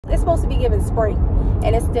It's supposed to be giving spring,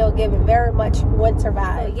 and it's still giving very much winter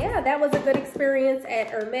vibes. So yeah, that was a good experience at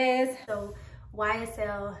Hermes. So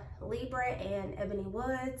YSL Libre and Ebony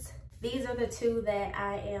Woods. These are the two that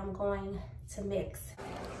I am going to mix.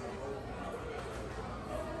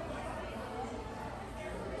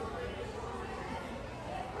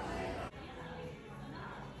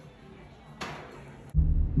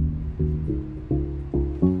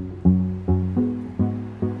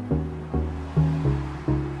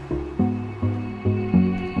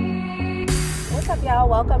 Y'all,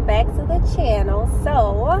 welcome back to the channel.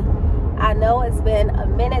 So I know it's been a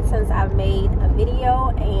minute since I've made a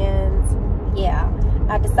video, and yeah,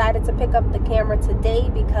 I decided to pick up the camera today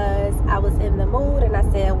because I was in the mood and I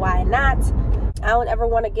said, why not? I don't ever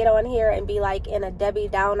want to get on here and be like in a Debbie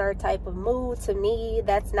Downer type of mood. To me,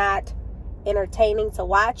 that's not entertaining to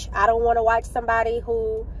watch. I don't want to watch somebody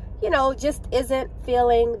who, you know, just isn't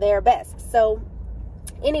feeling their best. So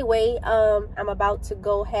anyway, I'm about to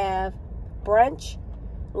go have brunch,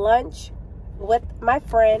 lunch with my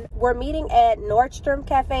friend. We're meeting at Nordstrom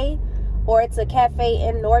Cafe, or it's a cafe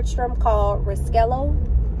in Nordstrom called Riskello.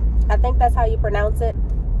 I think that's how you pronounce it.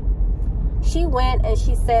 She went and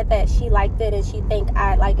she said that she liked it and she think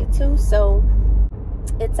I'd like it too. So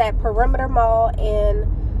it's at Perimeter Mall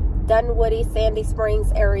in Dunwoody, Sandy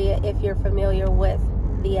Springs area, if you're familiar with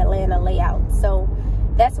the Atlanta layout. So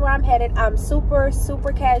that's where I'm headed. I'm super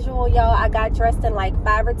casual, y'all. I got dressed in like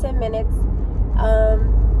 5 or 10 minutes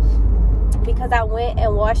because I went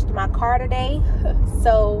and washed my car today.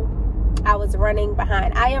 So I was running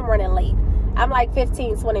behind. I am running late. I'm like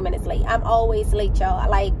 15-20 minutes late. I'm always late, y'all.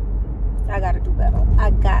 Like, I gotta do better. I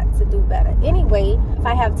got to do better. Anyway, if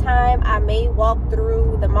I have time, I may walk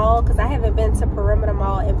through the mall because I haven't been to Perimeter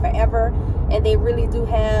Mall in forever, and they really do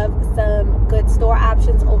have some good store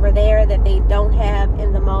options over there that they don't have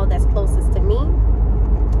in the mall that's closest to me.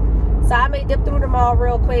 So I may dip through the mall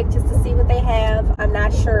real quick just to see what they have. I'm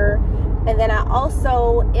not sure. And then I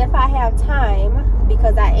also, if I have time,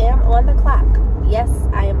 because I am on the clock. Yes,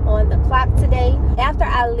 I am on the clock today. After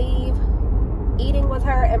I leave eating with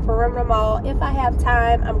her in Perimeter Mall, if I have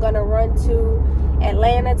time, I'm gonna run to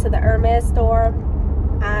Atlanta to the Hermes store.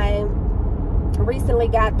 I recently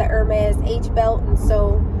got the Hermes H belt, and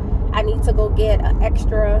so I need to go get an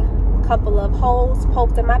extra couple of holes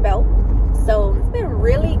poked in my belt. So it's been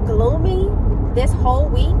really gloomy this whole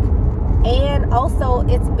week, and also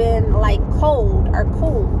it's been like cold or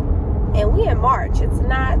cool, and we in March. It's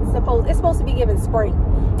supposed to be giving spring,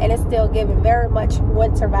 and it's still giving very much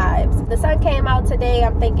winter vibes. The sun came out today.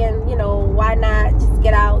 I'm thinking, you know, why not just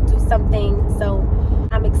get out, do something. So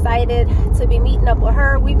I'm excited to be meeting up with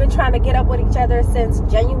her. We've been trying to get up with each other since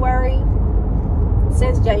January.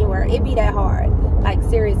 It be that hard, like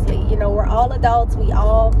seriously. You know, we're all adults, we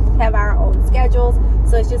all have our own schedules,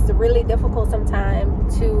 so it's just really difficult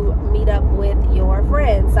sometimes to meet up with your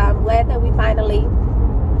friends. So I'm glad that we finally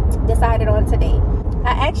decided on today.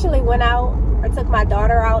 I actually went out, or took my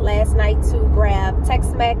daughter out last night to grab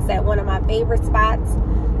Tex-Mex at one of my favorite spots.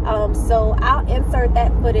 So I'll insert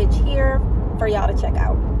that footage here for y'all to check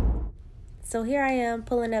out. So here I am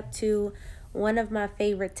pulling up to one of my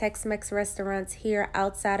favorite Tex-Mex restaurants here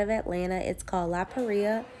outside of Atlanta. It's called La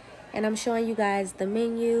Paria, and I'm showing you guys the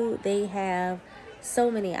menu. They have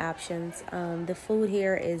so many options. The food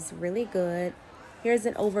here is really good. Here's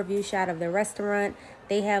an overview shot of the restaurant.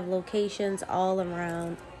 They have locations all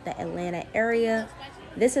around the Atlanta area.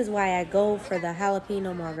 This is why I go for the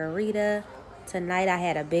jalapeno margarita. Tonight I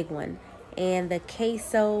had a big one. And the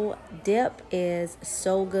queso dip is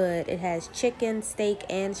so good. It has chicken, steak,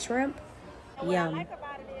 and shrimp. Yum. What I like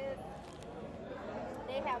about it is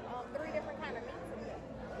they have 3 different kind of meats in there.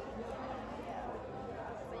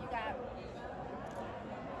 So you got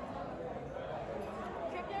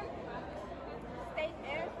chicken, steak,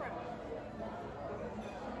 and shrimp.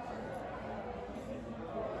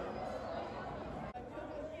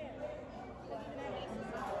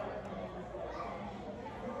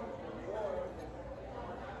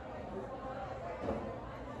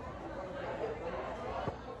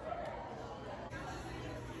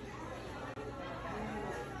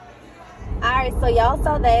 Alright, so y'all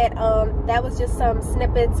saw that. That was just some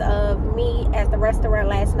snippets of me at the restaurant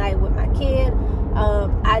last night with my kid.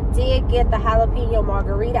 I did get the jalapeno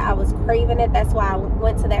margarita. I was craving it. That's why I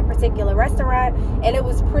went to that particular restaurant, and it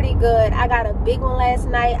was pretty good. I got a big one last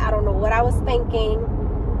night. I don't know what I was thinking,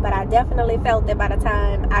 but I definitely felt it by the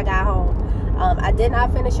time I got home. I did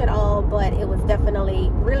not finish it all, but it was definitely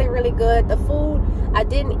really, really good. The food, I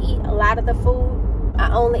didn't eat a lot of the food.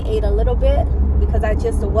 I only ate a little bit because I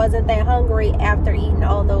just wasn't that hungry after eating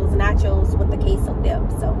all those nachos with the queso dip.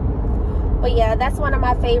 So But yeah, that's one of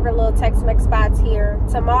my favorite little Tex-Mex spots here.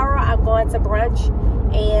 Tomorrow I'm going to brunch,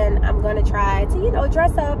 and I'm going to try to, you know,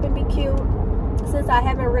 dress up and be cute, since I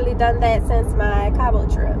haven't really done that since my Cabo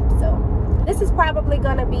trip. So this is probably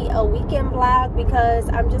going to be a weekend vlog, because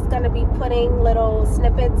I'm just going to be putting little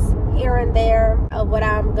snippets here and there of what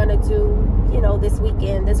I'm going to do, you know, this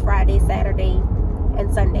weekend, this Friday, Saturday,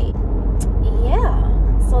 and Sunday.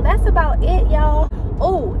 Yeah, so that's about it, y'all.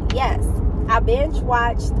 Oh, yes, I binge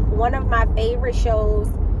watched one of my favorite shows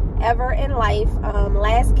ever in life,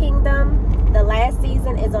 Last Kingdom. The last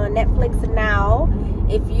season is on Netflix now.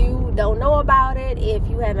 If you don't know about it, if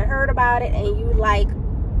you haven't heard about it, and you like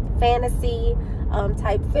fantasy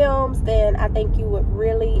type films, then I think you would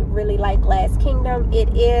really, really like Last Kingdom. It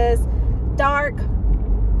is dark,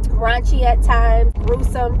 raunchy at times,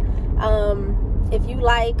 gruesome. If you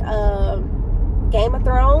like Game of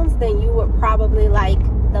Thrones, then you would probably like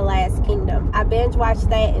The Last Kingdom. I binge watched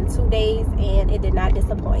that in 2 days, and it did not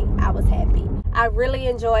disappoint. I was happy. I really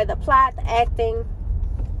enjoy the plot, the acting.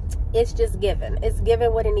 It's just given. It's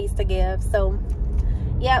given what it needs to give. So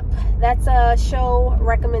yep, that's a show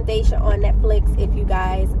recommendation on Netflix if you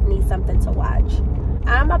guys need something to watch.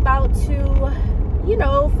 I'm about to, you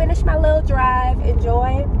know, finish my little drive,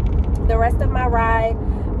 enjoy the rest of my ride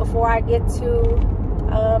before I get to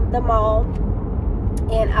the mall.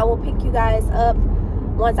 And I will pick you guys up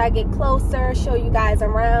once I get closer, show you guys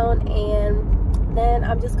around, and then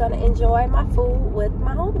I'm just gonna enjoy my food with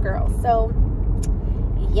my homegirl. So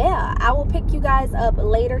yeah, I will pick you guys up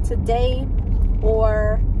later today,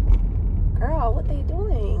 or girl, what they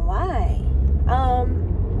doing? Why?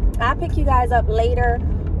 I'll pick you guys up later,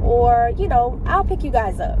 or you know, I'll pick you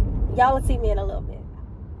guys up. Y'all will see me in a little bit.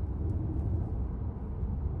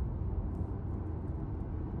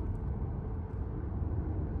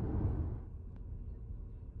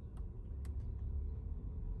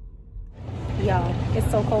 Y'all, it's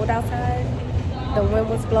so cold outside. The wind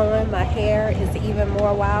was blowing. My hair is even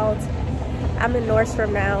more wild. I'm in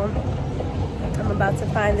Nordstrom now. I'm about to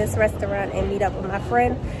find this restaurant and meet up with my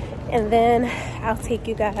friend, and then I'll take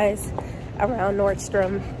you guys around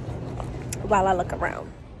Nordstrom while I look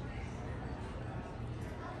around.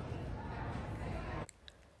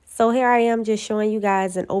 So here I am, just showing you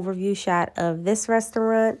guys an overview shot of this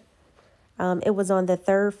restaurant. It was on the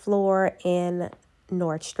 3rd floor in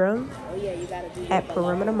Nordstrom at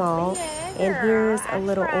Perimeter Mall. And here's a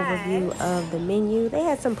little overview of the menu. They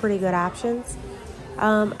had some pretty good options.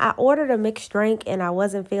 I ordered a mixed drink and I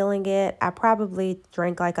wasn't feeling it. I probably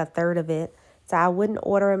drank like a third of it, so I wouldn't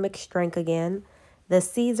order a mixed drink again. The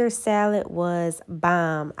Caesar salad was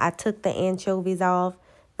bomb. I took the anchovies off.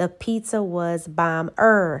 The pizza was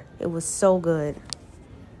bomb-er. It was so good.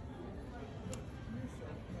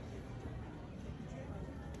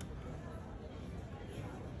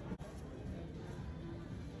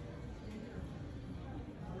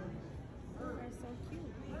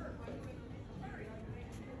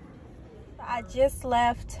 I just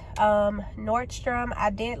left Nordstrom. I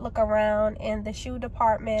did look around in the shoe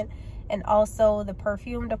department and also the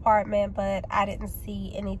perfume department, but I didn't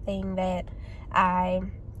see anything that I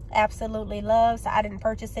absolutely love, so I didn't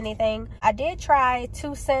purchase anything. I did try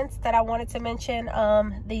 2 scents that I wanted to mention.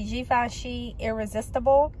 The Givenchy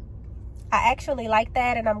Irresistible. I actually like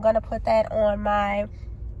that, and I'm gonna put that on my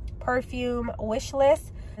perfume wish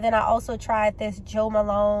list. Then I also tried this Jo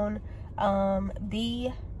Malone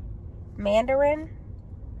Bee Mandarin.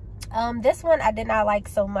 This one I did not like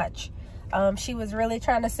so much. She was really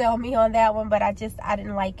trying to sell me on that one, but I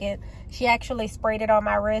didn't like it. She actually sprayed it on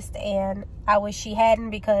my wrist, and I wish she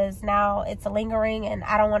hadn't, because now it's lingering and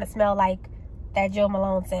I don't want to smell like that Jo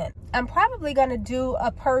Malone scent. I'm probably gonna do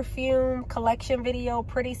a perfume collection video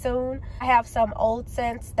pretty soon. I have some old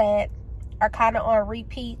scents that are kind of on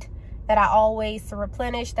repeat that I always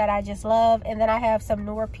replenish, that I just love, and then I have some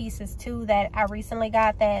newer pieces too that I recently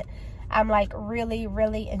got that I'm like really,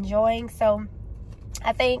 really enjoying. So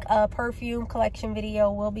I think a perfume collection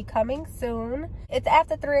video will be coming soon. It's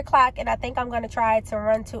after 3 o'clock, and I think I'm going to try to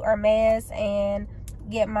run to Hermes and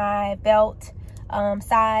get my belt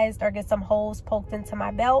sized, or get some holes poked into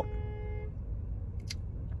my belt.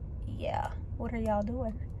 Yeah, what are y'all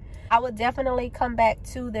doing? I would definitely come back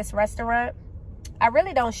to this restaurant. I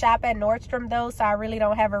really don't shop at Nordstrom though, so I really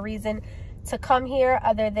don't have a reason to come here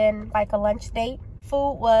other than like a lunch date.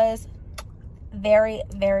 Food was very,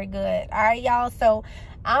 very good. All right, y'all, so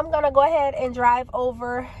I'm gonna go ahead and drive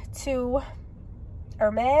over to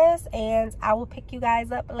Hermes, and I will pick you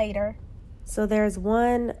guys up later. So there's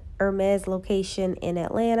one Hermes location in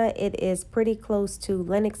Atlanta. It is pretty close to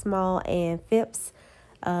Lenox Mall and Phipps.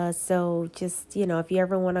 So just, you know, if you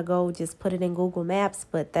ever want to go, just put it in Google Maps,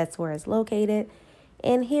 but that's where it's located.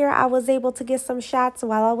 And here I was able to get some shots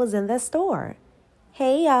while I was in the store.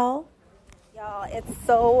 Hey, y'all. Y'all, it's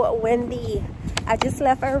so windy. I just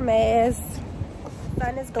left Hermes.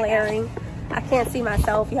 Sun is glaring. I can't see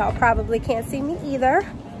myself. Y'all probably can't see me either.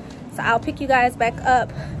 So I'll pick you guys back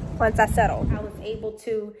up once I settle. I was able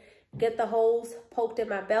to get the holes poked in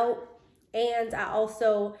my belt, and I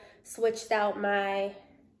also switched out my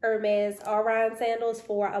Hermes Orion sandals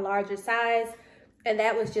for a larger size. And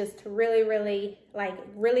that was just really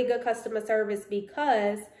good customer service,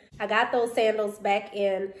 because I got those sandals back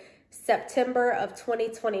in September of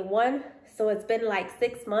 2021. So it's been like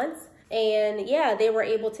 6 months. And yeah, they were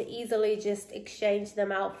able to easily just exchange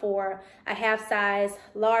them out for a half size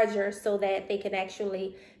larger so that they can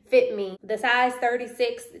actually fit me. The size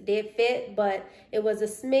 36 did fit, but it was a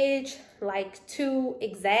smidge like too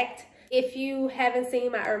exact. If you haven't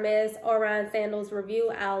seen my Hermes Orion sandals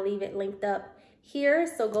review, I'll leave it linked up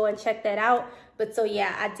here, so go and check that out. But so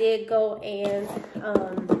yeah, I did go and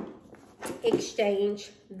exchange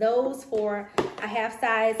those for a half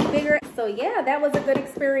size bigger. So yeah, that was a good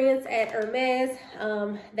experience at Hermes.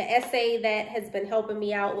 The SA that has been helping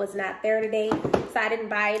me out was not there today, so I didn't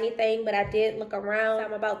buy anything, but I did look around.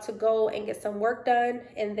 I'm about to go and get some work done,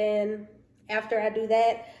 and then after I do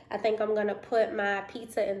that, I think I'm gonna put my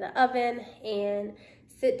pizza in the oven and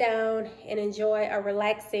sit down and enjoy a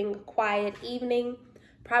relaxing, quiet evening.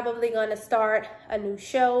 Probably gonna start a new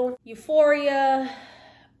show, Euphoria,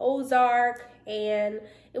 Ozark, and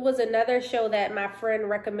it was another show that my friend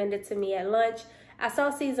recommended to me at lunch. I saw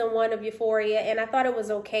season 1 of Euphoria and I thought it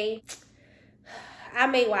was okay. I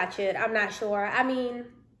may watch it, I'm not sure. I mean,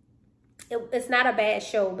 it's not a bad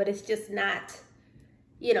show, but it's just not,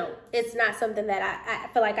 you know, it's not something that I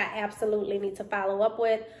feel like I absolutely need to follow up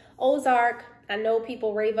with. Ozark, I know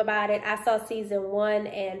people rave about it. I saw season 1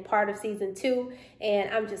 and part of season 2, and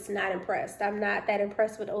I'm just not impressed. I'm not that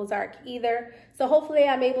impressed with Ozark either. So hopefully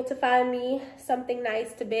I'm able to find me something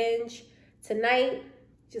nice to binge tonight.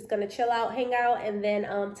 Just gonna chill out, hang out, and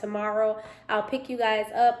then tomorrow I'll pick you guys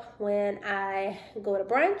up when I go to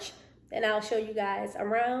brunch, and I'll show you guys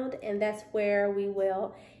around, and that's where we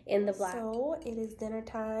will end the vlog. So it is dinner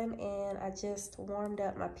time, and I just warmed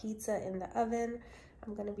up my pizza in the oven.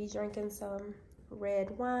 I'm gonna be drinking some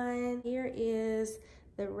red wine. Here is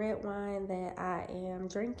the red wine that I am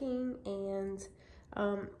drinking, and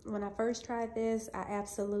when I first tried this, I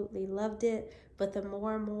absolutely loved it, but the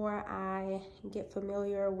more and more I get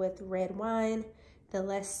familiar with red wine, the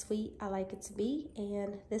less sweet I like it to be,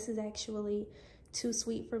 and this is actually too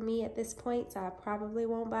sweet for me at this point, so I probably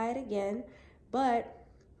won't buy it again. But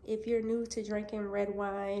if you're new to drinking red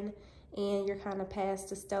wine and you're kind of past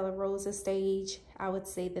the Stella Rosa stage, I would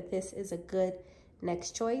say that this is a good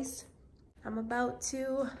next choice. I'm about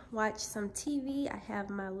to watch some TV. I have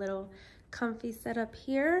my little comfy setup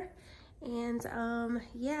here, and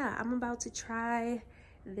yeah, I'm about to try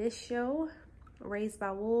this show, Raised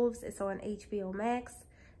by Wolves. It's on HBO Max.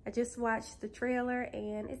 I just watched the trailer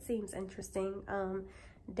and it seems interesting.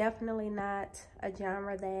 Definitely not a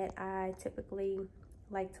genre that I typically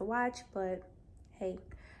like to watch, but hey,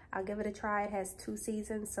 I'll give it a try. It has 2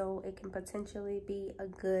 seasons, so it can potentially be a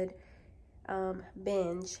good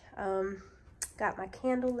binge. Got my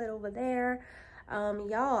candle lit over there.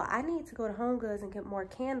 Y'all, I need to go to Home Goods and get more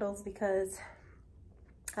candles because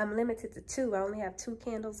I'm limited to 2. I only have 2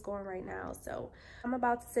 candles going right now. So I'm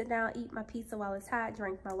about to sit down, eat my pizza while it's hot,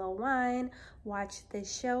 drink my little wine, watch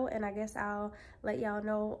this show, and I guess I'll let y'all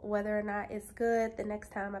know whether or not it's good the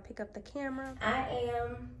next time I pick up the camera. I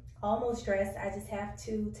am almost dressed. I just have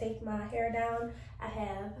to take my hair down. I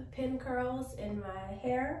have pin curls in my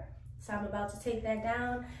hair, so I'm about to take that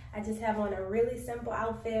down. I just have on a really simple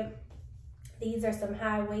outfit. These are some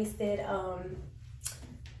high-waisted,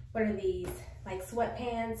 what are these? Like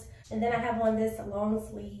sweatpants. And then I have on this long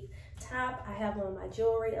sleeve top. I have on my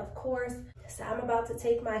jewelry, of course. So I'm about to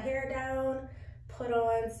take my hair down, put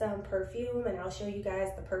on some perfume, and I'll show you guys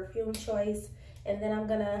the perfume choice. And then I'm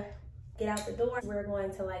gonna get out the door. We're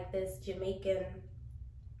going to like this Jamaican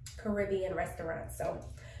Caribbean restaurant. So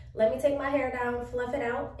let me take my hair down, fluff it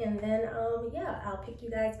out, and then yeah, I'll pick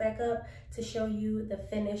you guys back up to show you the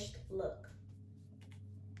finished look.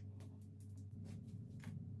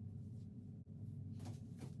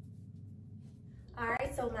 All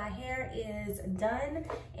right, so my hair is done,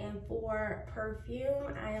 and for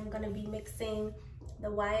perfume, I am gonna be mixing the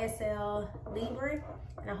YSL Libre,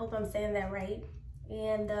 and I hope I'm saying that right,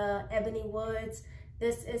 and the Ebony Woods.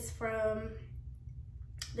 This is from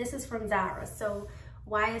Zara. So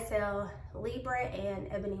YSL Libre and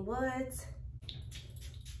Ebony Woods.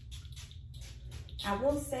 I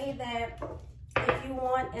will say that if you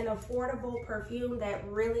want an affordable perfume that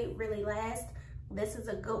really, really lasts, this is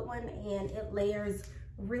a good one, and it layers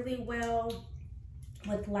really well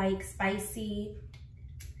with like spicy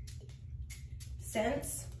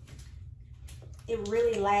scents. It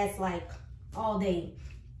really lasts like all day.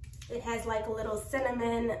 It has like a little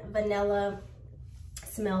cinnamon, vanilla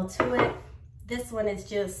smell to it. This one is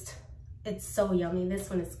just, it's so yummy. This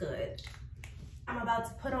one is good. I'm about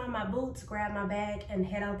to put on my boots, grab my bag, and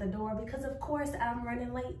head out the door because of course I'm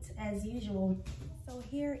running late as usual. So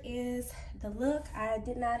here is the look. I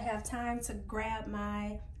did not have time to grab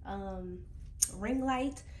my ring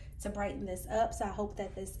light to brighten this up, so I hope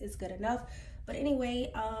that this is good enough. But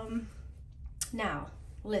anyway, now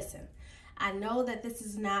listen, I know that this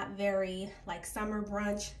is not very like summer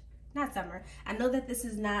brunch, not summer. I know that this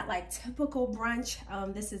is not like typical brunch.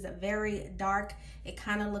 This is a very dark, it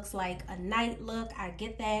kind of looks like a night look. I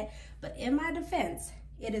get that, but in my defense,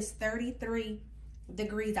 it is 33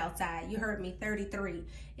 degrees outside. You heard me, 33.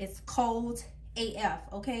 It's cold AF,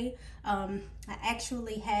 okay? I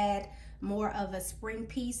actually had more of a spring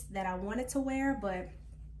piece that I wanted to wear, but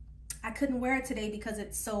I couldn't wear it today because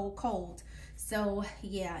it's so cold. So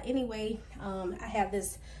yeah, anyway, I have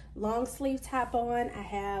this long sleeve top on. I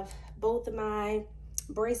have both of my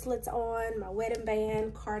bracelets on, my wedding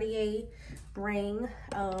band, Cartier ring.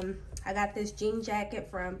 I got this jean jacket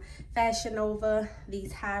from Fashion Nova,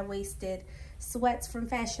 these high-waisted sweats from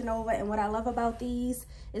Fashion Nova, and what I love about these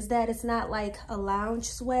is that it's not like a lounge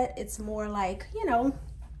sweat. It's more like, you know,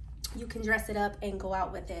 you can dress it up and go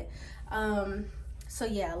out with it. So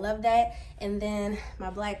yeah, I love that. And then my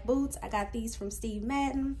black boots, I got these from Steve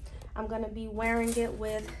Madden. I'm gonna be wearing it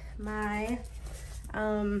with my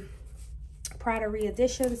Prada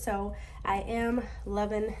re-edition. So I am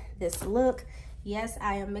loving this look. Yes,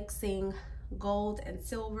 I am mixing gold and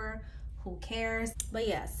silver, who cares? But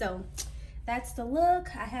yeah, so that's the look.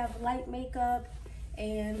 I have light makeup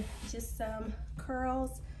and just some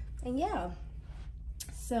curls, and yeah.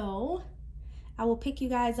 So I will pick you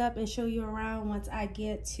guys up and show you around once I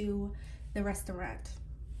get to the restaurant.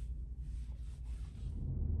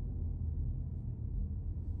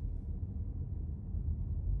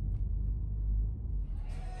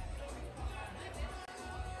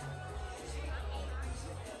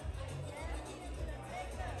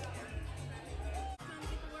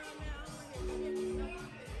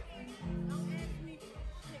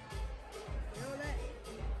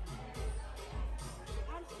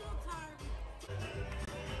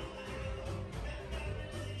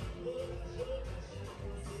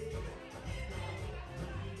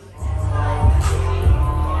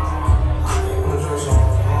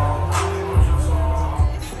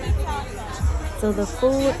 So the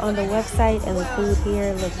food on the website and the food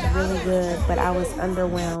here looked really good, but I was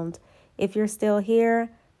underwhelmed. If you're still here,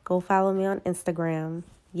 go follow me on Instagram.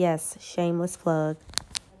 Yes, shameless plug.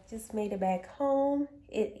 Just made it back home.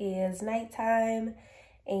 It is nighttime,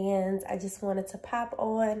 and I just wanted to pop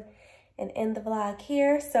on and end the vlog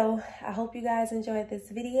here. So I hope you guys enjoyed this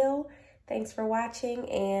video. Thanks for watching,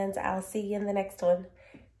 and I'll see you in the next one.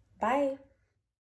 Bye.